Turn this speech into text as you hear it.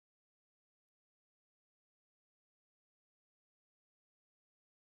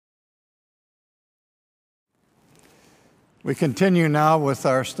We continue now with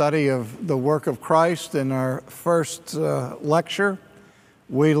our study of the work of Christ. In our first lecture,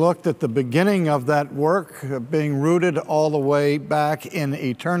 we looked at the beginning of that work, being rooted all the way back in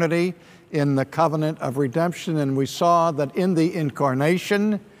eternity in the covenant of redemption. And we saw that in the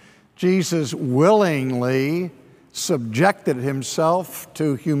incarnation, Jesus willingly subjected himself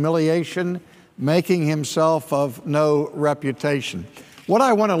to humiliation, making himself of no reputation. What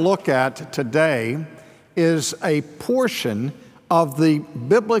I want to look at today is a portion of the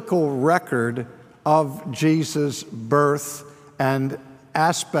biblical record of Jesus' birth and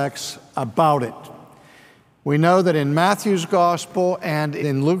aspects about it. We know that in Matthew's gospel and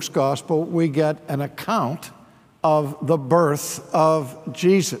in Luke's gospel, we get an account of the birth of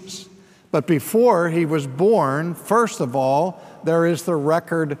Jesus. But before he was born, first of all, there is the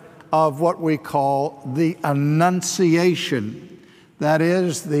record of what we call the Annunciation. That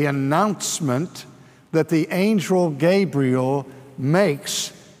is the announcement that the angel Gabriel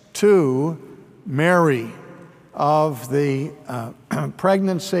makes to Mary of the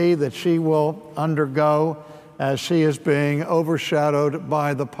pregnancy that she will undergo as she is being overshadowed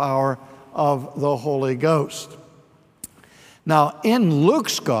by the power of the Holy Ghost. Now, in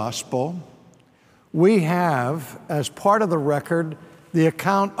Luke's gospel, we have, as part of the record, the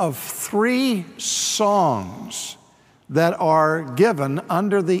account of 3 songs that are given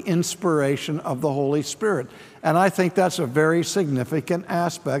under the inspiration of the Holy Spirit. And I think that's a very significant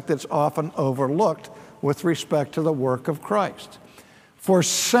aspect that's often overlooked with respect to the work of Christ. For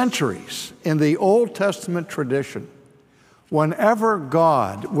centuries in the Old Testament tradition, whenever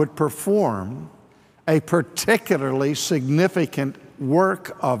God would perform a particularly significant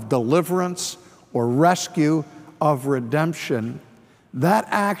work of deliverance or rescue, of redemption, that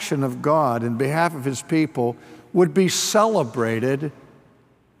action of God in behalf of his people would be celebrated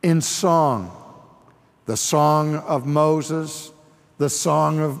in song. The song of Moses, the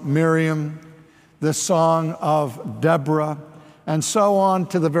song of Miriam, the song of Deborah, and so on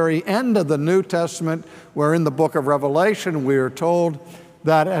to the very end of the New Testament, where in the book of Revelation we are told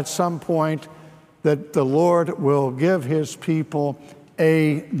that at some point that the Lord will give his people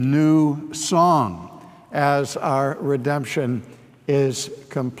a new song as our redemption is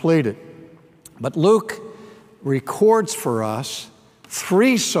completed. But Luke records for us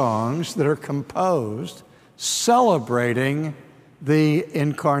 3 songs that are composed celebrating the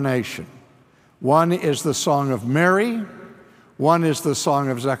incarnation. One is the song of Mary, one is the song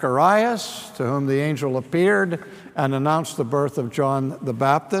of Zacharias, to whom the angel appeared and announced the birth of John the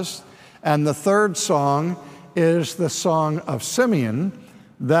Baptist, and the third song is the song of Simeon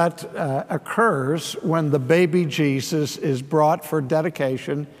that occurs when the baby Jesus is brought for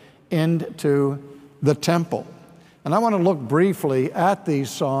dedication into the temple. And I want to look briefly at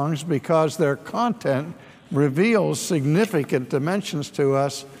these songs because their content reveals significant dimensions to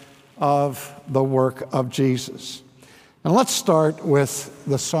us of the work of Jesus. And let's start with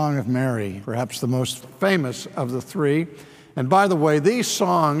the Song of Mary, perhaps the most famous of the 3. And by the way, these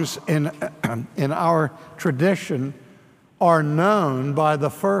songs in our tradition are known by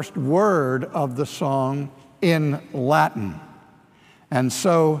the first word of the song in Latin. And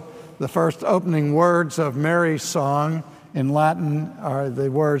so the first opening words of Mary's song in Latin are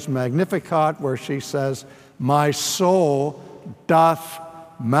the words Magnificat, where she says, "My soul doth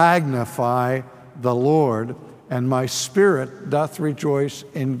magnify the Lord, and my spirit doth rejoice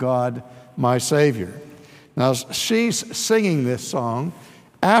in God my Savior." Now, she's singing this song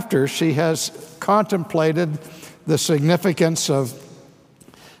after she has contemplated the significance of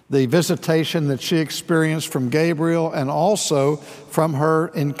the visitation that she experienced from Gabriel and also from her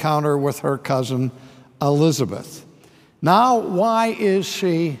encounter with her cousin Elizabeth. Now, why is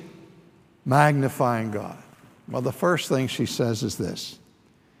she magnifying God? Well, the first thing she says is this: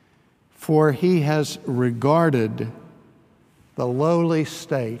 "For he has regarded the lowly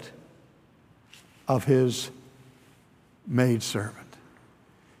state of his maidservant."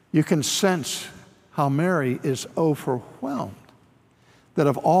 You can sense how Mary is overwhelmed that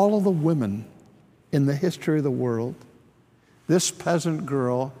of all of the women in the history of the world, this peasant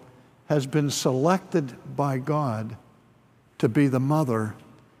girl has been selected by God to be the mother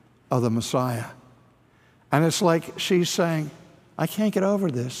of the Messiah. And it's like she's saying, I can't get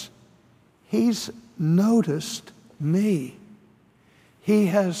over this. He's noticed me. He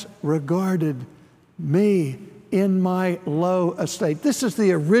has regarded me in my low estate. This is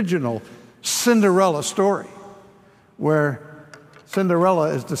the original Cinderella story, where Cinderella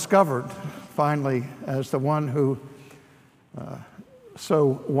is discovered finally as the one who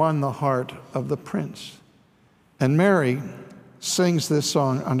so won the heart of the prince. And Mary sings this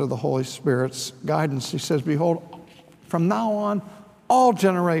song under the Holy Spirit's guidance. She says, "Behold, From now on, all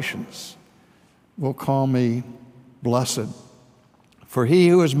generations will call me blessed. For he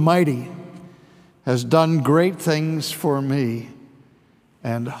who is mighty has done great things for me,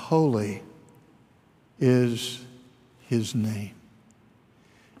 and holy is his name.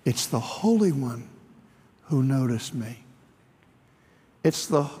 It's the Holy One who noticed me. It's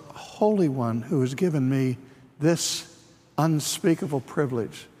the Holy One who has given me this unspeakable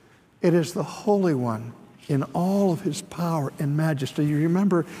privilege. It is the Holy One in all of his power and majesty. You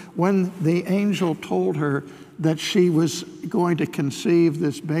remember when the angel told her that she was going to conceive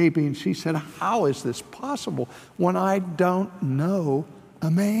this baby, and she said, "How is this possible when I don't know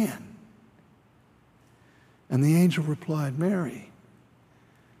a man?" And the angel replied, "Mary,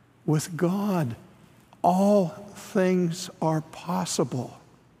 with God, all things are possible.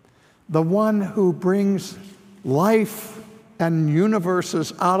 The one who brings life and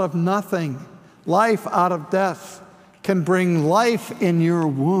universes out of nothing, life out of death, can bring life in your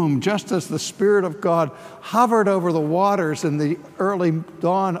womb, just as the Spirit of God hovered over the waters in the early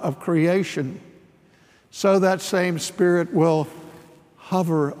dawn of creation. So that same Spirit will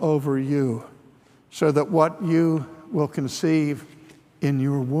hover over you, so that what you will conceive in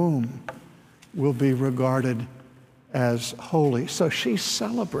your womb will be regarded as holy." So she's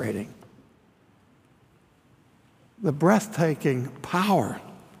celebrating the breathtaking power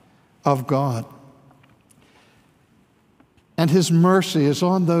of God. And his mercy is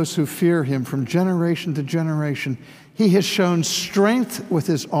on those who fear him from generation to generation. He has shown strength with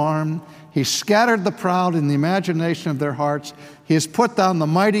his arm. He scattered the proud in the imagination of their hearts. He has put down the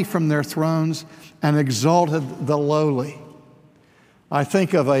mighty from their thrones and exalted the lowly. I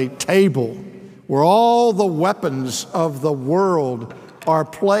think of a table where all the weapons of the world are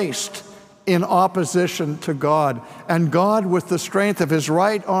placed in opposition to God. And God, with the strength of his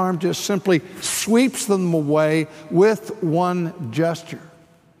right arm, just simply sweeps them away with one gesture.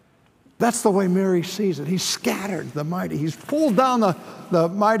 That's the way Mary sees it. He's scattered the mighty. He's pulled down the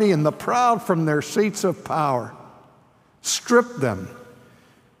mighty and the proud from their seats of power, stripped them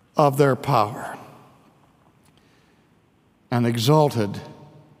of their power, and exalted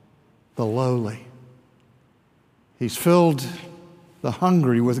the lowly. He's filled the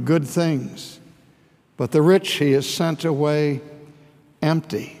hungry with good things, but the rich he has sent away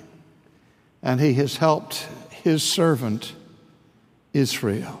empty, and he has helped his servant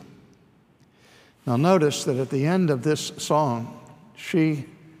Israel. Now notice that at the end of this song, she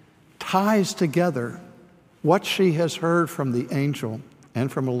ties together what she has heard from the angel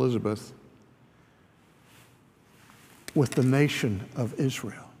and from Elizabeth with the nation of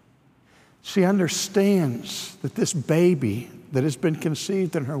Israel. She understands that this baby that has been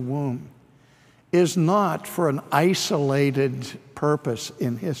conceived in her womb is not for an isolated purpose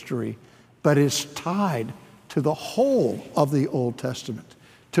in history, but is tied to the whole of the Old Testament,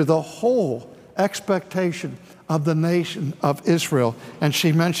 to the whole expectation of the nation of Israel. And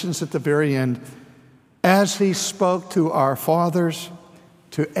she mentions at the very end, as he spoke to our fathers,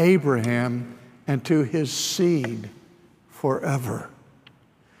 to Abraham, and to his seed forever.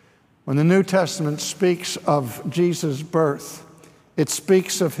 When the New Testament speaks of Jesus' birth, it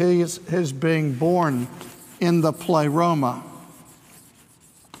speaks of his being born in the pleroma.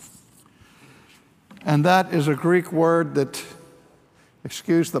 And that is a Greek word that,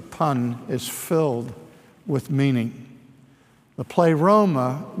 excuse the pun, is filled with meaning. The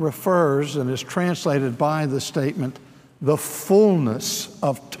pleroma refers and is translated by the statement, the fullness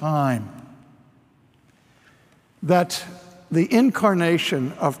of time. That the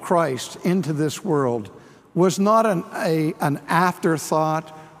incarnation of Christ into this world was not an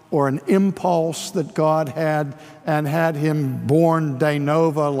afterthought or an impulse that God had and had him born de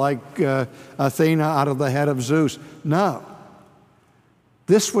novo like Athena out of the head of Zeus. No.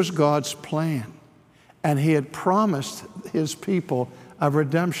 This was God's plan. And he had promised his people a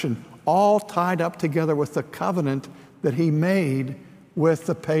redemption, all tied up together with the covenant that he made with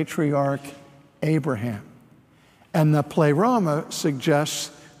the patriarch Abraham. And the pleroma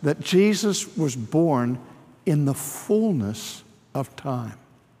suggests that Jesus was born in the fullness of time.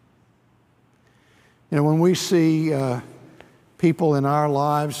 You know, when we see people in our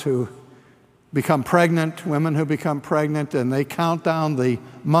lives who become pregnant, women who become pregnant, and they count down the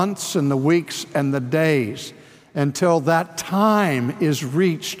months and the weeks and the days until that time is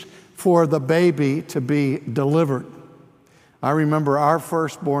reached for the baby to be delivered. I remember our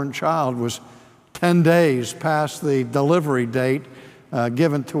firstborn child was 10 days past the delivery date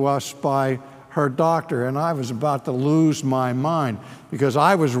given to us by her doctor, and I was about to lose my mind because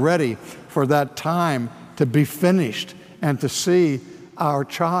I was ready for that time to be finished and to see our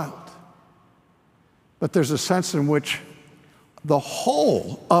child. but there's a sense in which the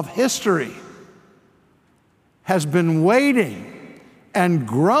whole of history has been waiting and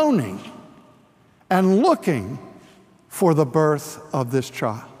groaning and looking for the birth of this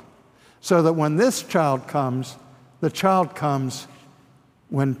child. So that when this child comes, the child comes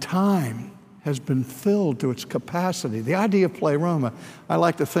when time has been filled to its capacity. The idea of pleroma, I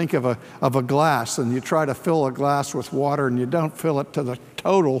like to think of a glass, and you try to fill a glass with water and you don't fill it to the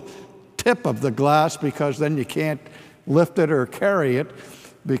total tip of the glass, because then you can't lift it or carry it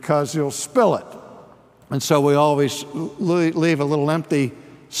because you'll spill it. And so we always leave a little empty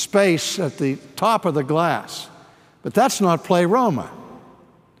space at the top of the glass. But that's not pleroma.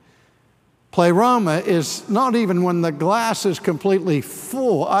 Pleroma is not even when the glass is completely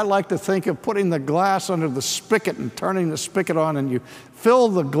full. I like to think of putting the glass under the spigot and turning the spigot on, and you fill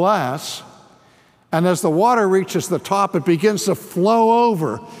the glass, and as the water reaches the top, it begins to flow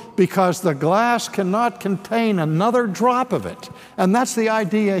over because the glass cannot contain another drop of it. And that's the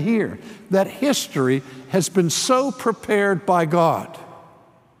idea here, that history has been so prepared by God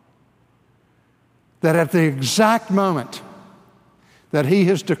that at the exact moment that He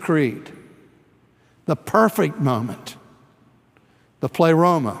has decreed, the perfect moment, the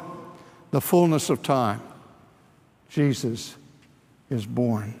pleroma, the fullness of time, Jesus is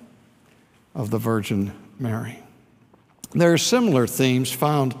born of the Virgin Mary. There are similar themes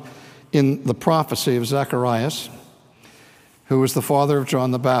found in the prophecy of Zacharias, who was the father of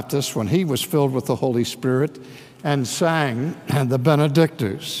John the Baptist, when he was filled with the Holy Spirit and sang the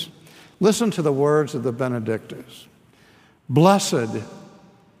Benedictus. Listen to the words of the Benedictus. Blessed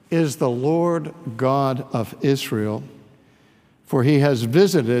is the Lord God of Israel, for He has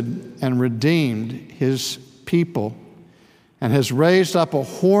visited and redeemed His people and has raised up a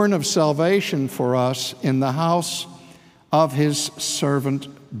horn of salvation for us in the house of His servant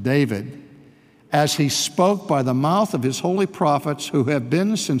David, as He spoke by the mouth of His holy prophets who have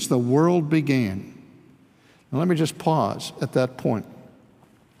been since the world began. Now let me just pause at that point.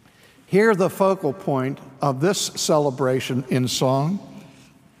 Here, the focal point of this celebration in song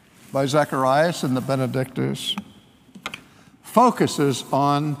by Zacharias and the Benedictus focuses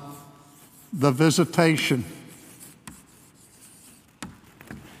on the visitation.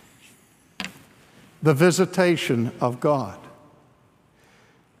 The visitation of God.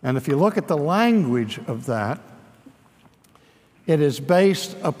 And if you look at the language of that, it is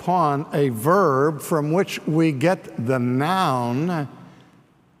based upon a verb from which we get the noun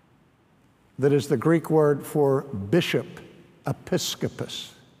that is the Greek word for bishop,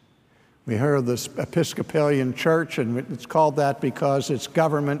 episkopos. We hear of this Episcopalian church, and it's called that because its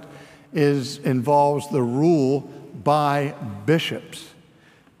government involves the rule by bishops.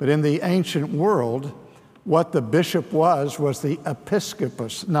 But in the ancient world, what the bishop was the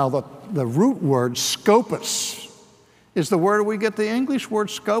episkopos. Now, the root word scopus is the word we get the English word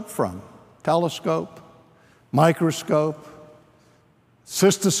scope from. Telescope, microscope,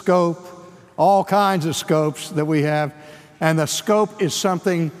 cystoscope, all kinds of scopes that we have. And the scope is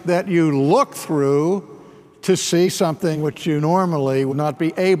something that you look through to see something which you normally would not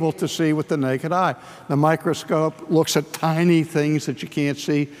be able to see with the naked eye. The microscope looks at tiny things that you can't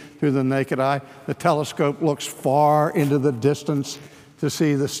see through the naked eye. The telescope looks far into the distance to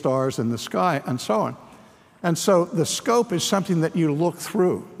see the stars in the sky, and so on. And so the scope is something that you look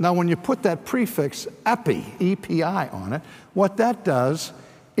through. Now, when you put that prefix epi, E-P-I, on it, what that does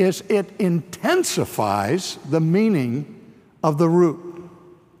is it intensifies the meaning of the root.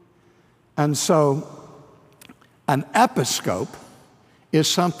 And so an episcope is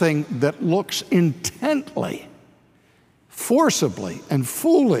something that looks intently, forcibly, and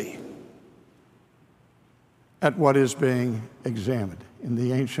fully at what is being examined. In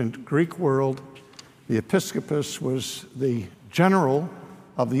the ancient Greek world, the episkopos was the general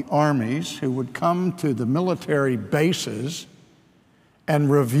of the armies who would come to the military bases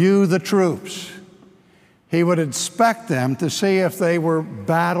and review the troops. He would inspect them to see if they were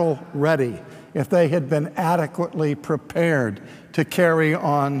battle ready, if they had been adequately prepared to carry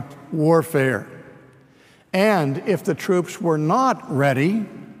on warfare. And if the troops were not ready,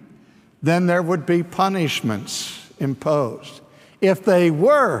 then there would be punishments imposed. If they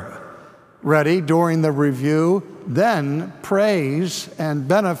were ready during the review, then praise and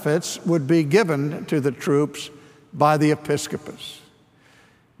benefits would be given to the troops by the episkopos.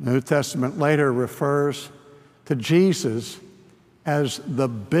 The New Testament later refers to Jesus as the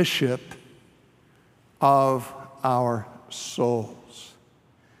bishop of our souls,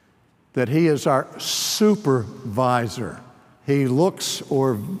 that He is our supervisor. He looks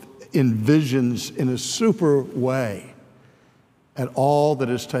or envisions in a super way at all that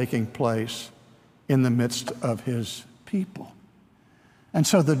is taking place in the midst of his people. And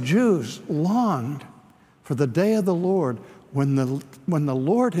so the Jews longed for the day of the Lord when the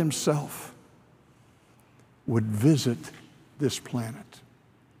Lord himself would visit this planet.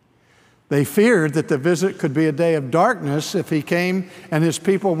 They feared that the visit could be a day of darkness if he came and his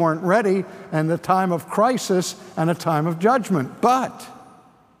people weren't ready, and a time of crisis and a time of judgment. But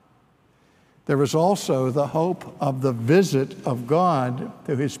there was also the hope of the visit of God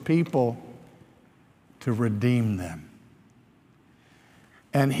to his people to redeem them.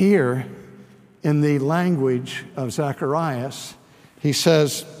 And here, in the language of Zacharias, he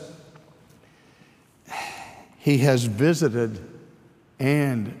says, he has visited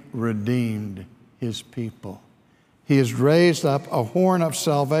and redeemed his people. He has raised up a horn of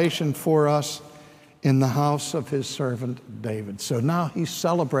salvation for us in the house of his servant David. So now he's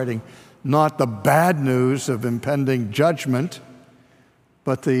celebrating not the bad news of impending judgment,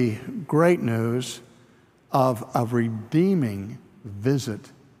 but the great news of a redeeming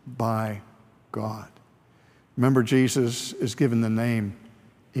visit by God. Remember, Jesus is given the name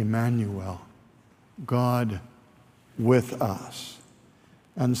Emmanuel, God with us.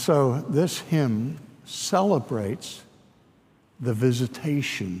 And so this hymn celebrates the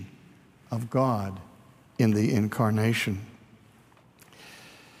visitation of God in the incarnation.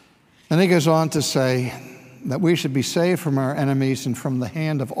 And he goes on to say that we should be saved from our enemies and from the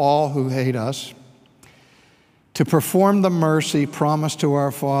hand of all who hate us, to perform the mercy promised to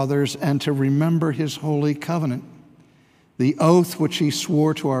our fathers, and to remember his holy covenant, the oath which he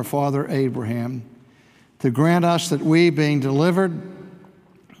swore to our father Abraham, to grant us that we, being delivered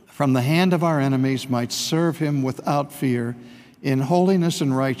from the hand of our enemies, might serve him without fear in holiness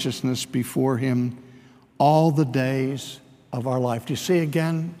and righteousness before him all the days of our life. Do you see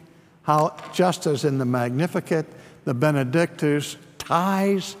again how, just as in the Magnificat, the Benedictus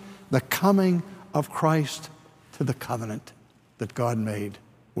ties the coming of Christ to the covenant that God made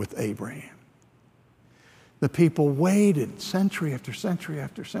with Abraham? The people waited century after century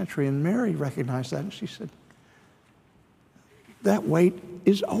after century, and Mary recognized that, and she said, that wait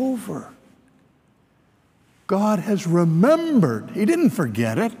is over. God has remembered. He didn't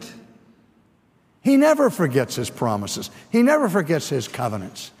forget it. He never forgets his promises. He never forgets his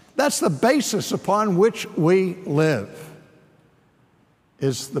covenants. That's the basis upon which we live,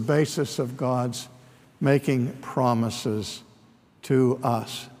 is the basis of God's making promises to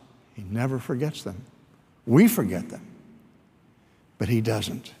us. He never forgets them. We forget them, but he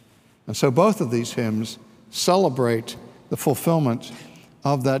doesn't. And so both of these hymns celebrate the fulfillment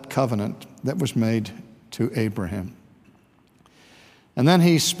of that covenant that was made to Abraham. And then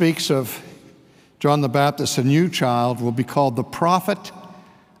he speaks of John the Baptist, a new child will be called the prophet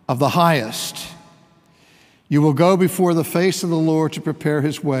of the highest. You will go before the face of the Lord to prepare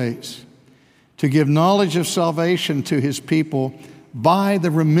his ways, to give knowledge of salvation to his people by the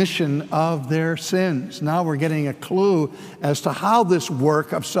remission of their sins. Now we're getting a clue as to how this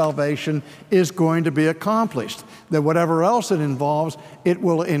work of salvation is going to be accomplished. That whatever else it involves, it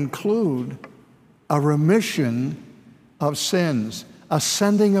will include a remission of sins, a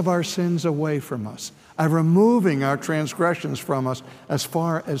sending of our sins away from us, a removing our transgressions from us as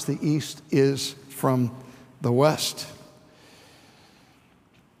far as the east is from the west.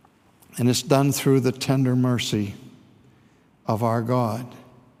 And it's done through the tender mercy of our God,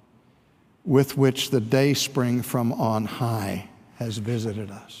 with which the dayspring from on high has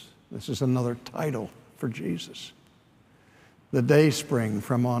visited us. This is another title for Jesus. The dayspring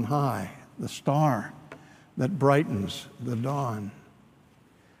from on high, the star that brightens the dawn.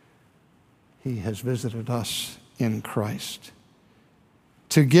 He has visited us in Christ,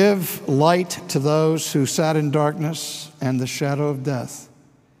 to give light to those who sat in darkness and the shadow of death,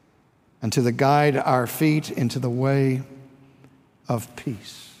 and to guide our feet into the way of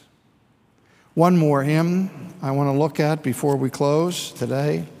peace. One more hymn I want to look at before we close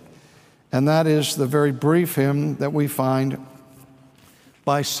today, and that is the very brief hymn that we find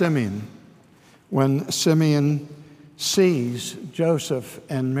by Simeon, when Simeon sees Joseph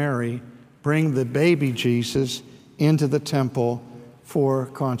and Mary bring the baby Jesus into the temple for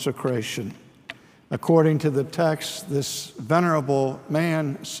consecration. According to the text, this venerable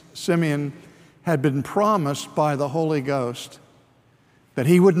man, Simeon, had been promised by the Holy Ghost that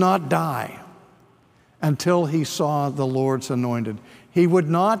he would not die until he saw the Lord's anointed. He would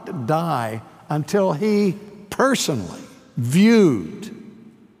not die until he personally viewed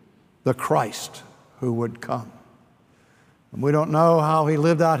the Christ who would come. And we don't know how he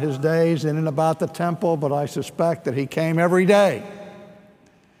lived out his days in and about the temple, but I suspect that he came every day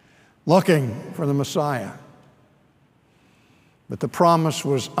looking for the Messiah. But the promise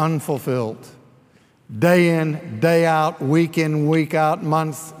was unfulfilled. day in, day out, week in, week out,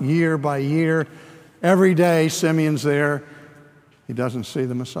 month, year by year. Every day Simeon's there. He doesn't see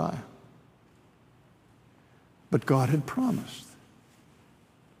the Messiah. But God had promised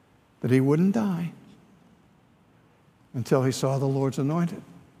that he wouldn't die until he saw the Lord's anointed.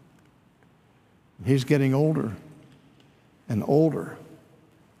 He's getting older and older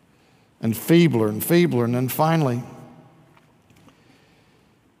and feebler, and then finally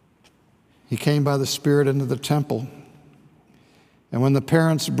he came by the Spirit into the temple. And when the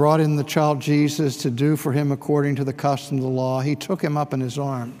parents brought in the child Jesus to do for him according to the custom of the law, he took him up in his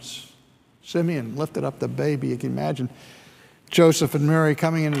arms. Simeon lifted up the baby. You can imagine Joseph and Mary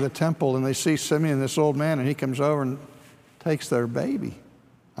coming into the temple, and they see Simeon, this old man, and he comes over and takes their baby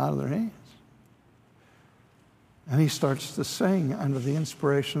out of their hands. And he starts to sing under the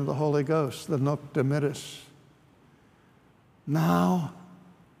inspiration of the Holy Ghost, the Nunc Dimittis. Now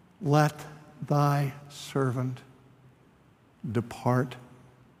let thy servant depart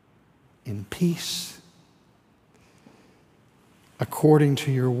in peace, according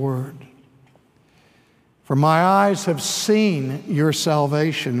to your word. For my eyes have seen your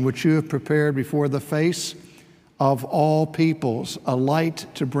salvation, which you have prepared before the face of all peoples, a light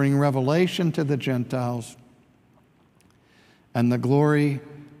to bring revelation to the Gentiles and the glory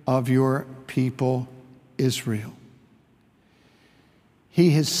of your people Israel.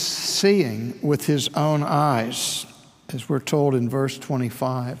 He is seeing with his own eyes, as we're told in verse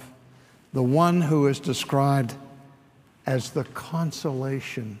 25, the one who is described as the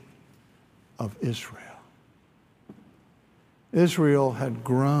consolation of Israel. Israel had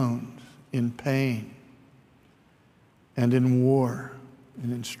groaned in pain and in war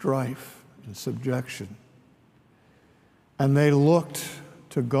and in strife and subjection. And they looked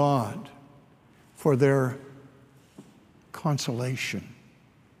to God for their consolation.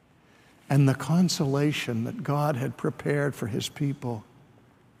 And the consolation that God had prepared for his people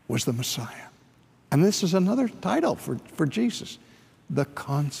was the Messiah. And this is another title for Jesus, the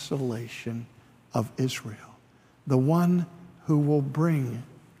consolation of Israel, the one who will bring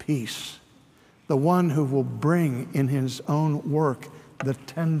peace, the one who will bring in his own work the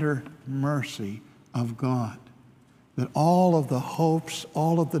tender mercy of God, that all of the hopes,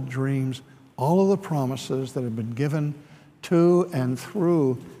 all of the dreams, all of the promises that have been given to and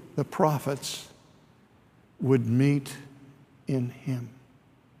through the prophets would meet in him.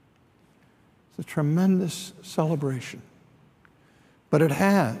 It's a tremendous celebration, but it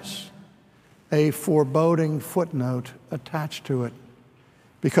has a foreboding footnote attached to it,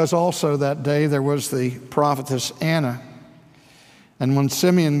 because also that day there was the prophetess Anna, and when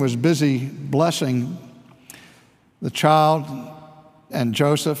Simeon was busy blessing the child and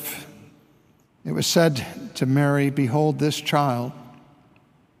Joseph, it was said to Mary, "Behold, this child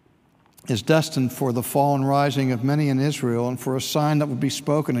is destined for the fall and rising of many in Israel, and for a sign that will be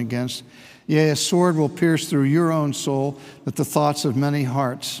spoken against. Yea, a sword will pierce through your own soul, that the thoughts of many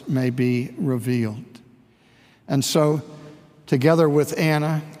hearts may be revealed." And so, together with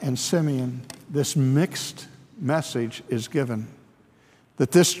Anna and Simeon, this mixed message is given,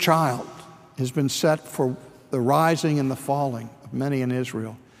 that this child has been set for the rising and the falling of many in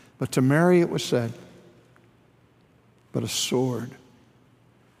Israel. But to Mary it was said, "But a sword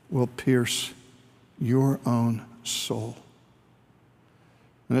will pierce your own soul."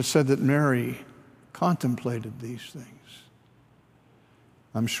 And it said that Mary contemplated these things.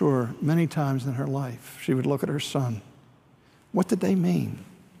 I'm sure many times in her life she would look at her son. What did they mean?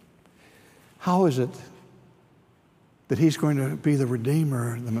 How is it that he's going to be the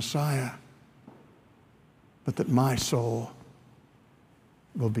Redeemer, the Messiah, but that my soul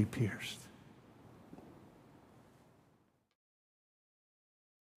will be pierced?